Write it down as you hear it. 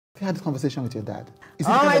you had this conversation with your dad?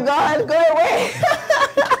 Oh my God, go away.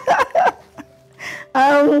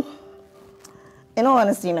 In all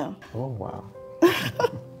honesty, no. Oh, wow.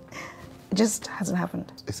 It just hasn't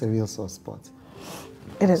happened. It's a real sore spot.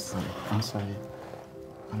 It is. I'm sorry.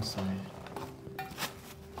 I'm sorry. I'm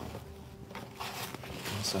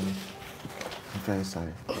sorry. I'm very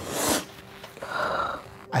sorry.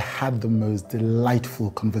 I had the most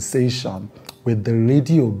delightful conversation with the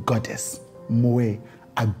radio goddess, Moet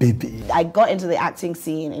Abebe. I got into the acting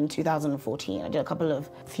scene in 2014. I did a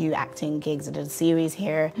few acting gigs. I did a series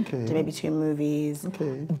here, did maybe 2 movies.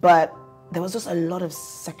 But there was just a lot of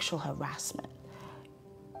sexual harassment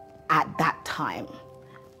at that time.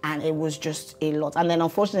 And it was just a lot. And then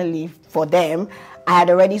unfortunately for them, I had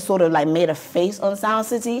already sort of like made a face on Sound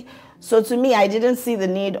City. So to me, I didn't see the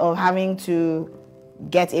need of having to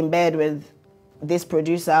get in bed with this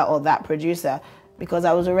producer or that producer because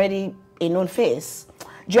I was already a known face.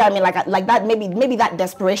 Do you know what I mean? Like that, maybe that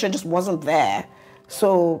desperation just wasn't there.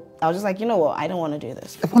 So I was just like, you know what, I don't want to do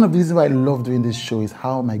this. One of the reasons why I love doing this show is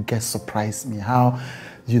how my guests surprise me, how,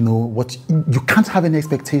 you know, you can't have any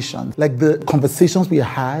expectation. Like the conversations we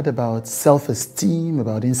had about self-esteem,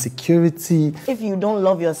 about insecurity. If you don't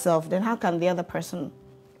love yourself, then how can the other person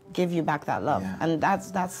give you back that love? Yeah. And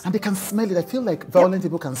that's and they can smell it. I feel like violent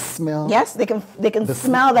people can smell. Yes, they can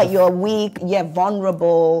smell that you're weak, you're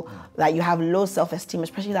vulnerable, that you have low self-esteem,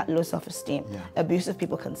 especially that low self-esteem. Yeah. Abusive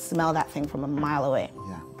people can smell that thing from a mile away.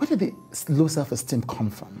 Yeah. Where did the low self-esteem come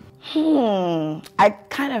from? I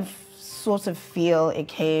kind of sort of feel it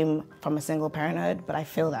came from a single parenthood, but I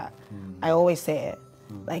feel that. I always say it.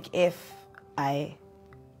 Like if I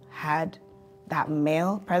had that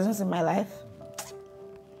male presence in my life,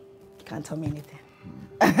 can't tell me anything.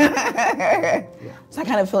 So I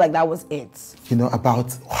kind of feel like that was it. You know,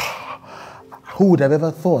 about who would have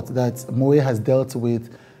ever thought that Moet has dealt with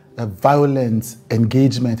a violent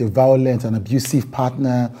engagement, a violent and abusive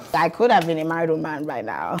partner. I could have been a married woman right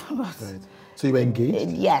now. Right. So you were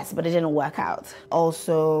engaged? Yes, but it didn't work out.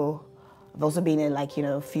 Also, I've also been in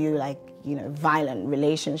a few violent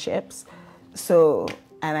relationships. So,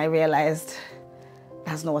 and I realized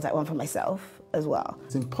that's not what I want for myself as well.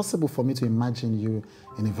 It's impossible for me to imagine you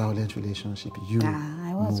in a violent relationship.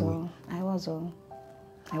 I was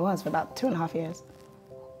for about 2.5 years.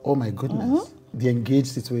 Oh my goodness. The engaged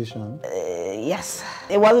situation? Yes.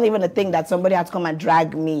 It wasn't even a thing that somebody had to come and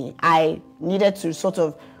drag me. I needed to sort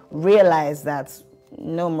of realize that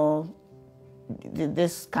no more,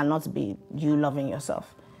 this cannot be you loving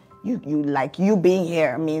yourself. You being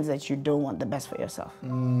here means that you don't want the best for yourself.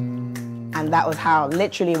 And that was how,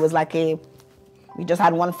 literally, it was like we just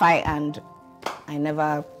had one fight and I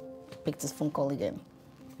never picked his phone call again.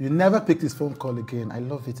 You never picked his phone call again. I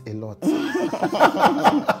love it a lot.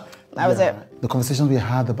 That was it. The conversations we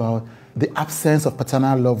had about the absence of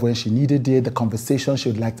paternal love when she needed it, the conversation she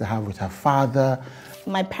would like to have with her father.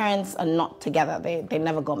 My parents are not together. They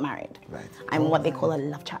never got married. Right. I'm what they call a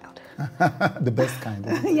love child. The best kind.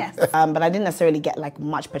 Yes. But I didn't necessarily get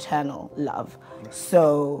much paternal love. Right.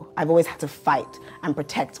 So I've always had to fight and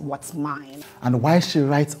protect what's mine. And why she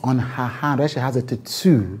writes on her hand, why she has a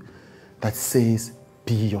tattoo that says,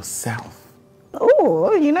 "Be yourself."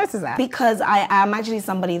 Oh, you notice that? Because I am actually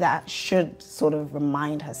somebody that should sort of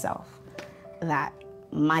remind herself that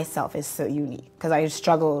myself is so unique. Because I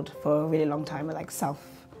struggled for a really long time with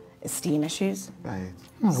self-esteem issues. Right.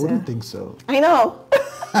 I wouldn't think so. I know.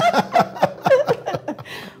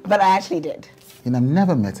 But I actually did. And I've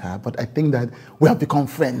never met her, but I think that we have become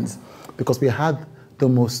friends because we had the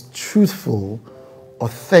most truthful,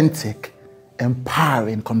 authentic,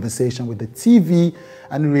 empowering conversation with the TV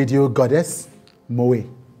and radio goddess, Moet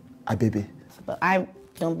Abebe. But I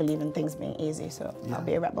don't believe in things being easy, so I'll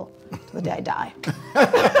be a rebel till the day I die.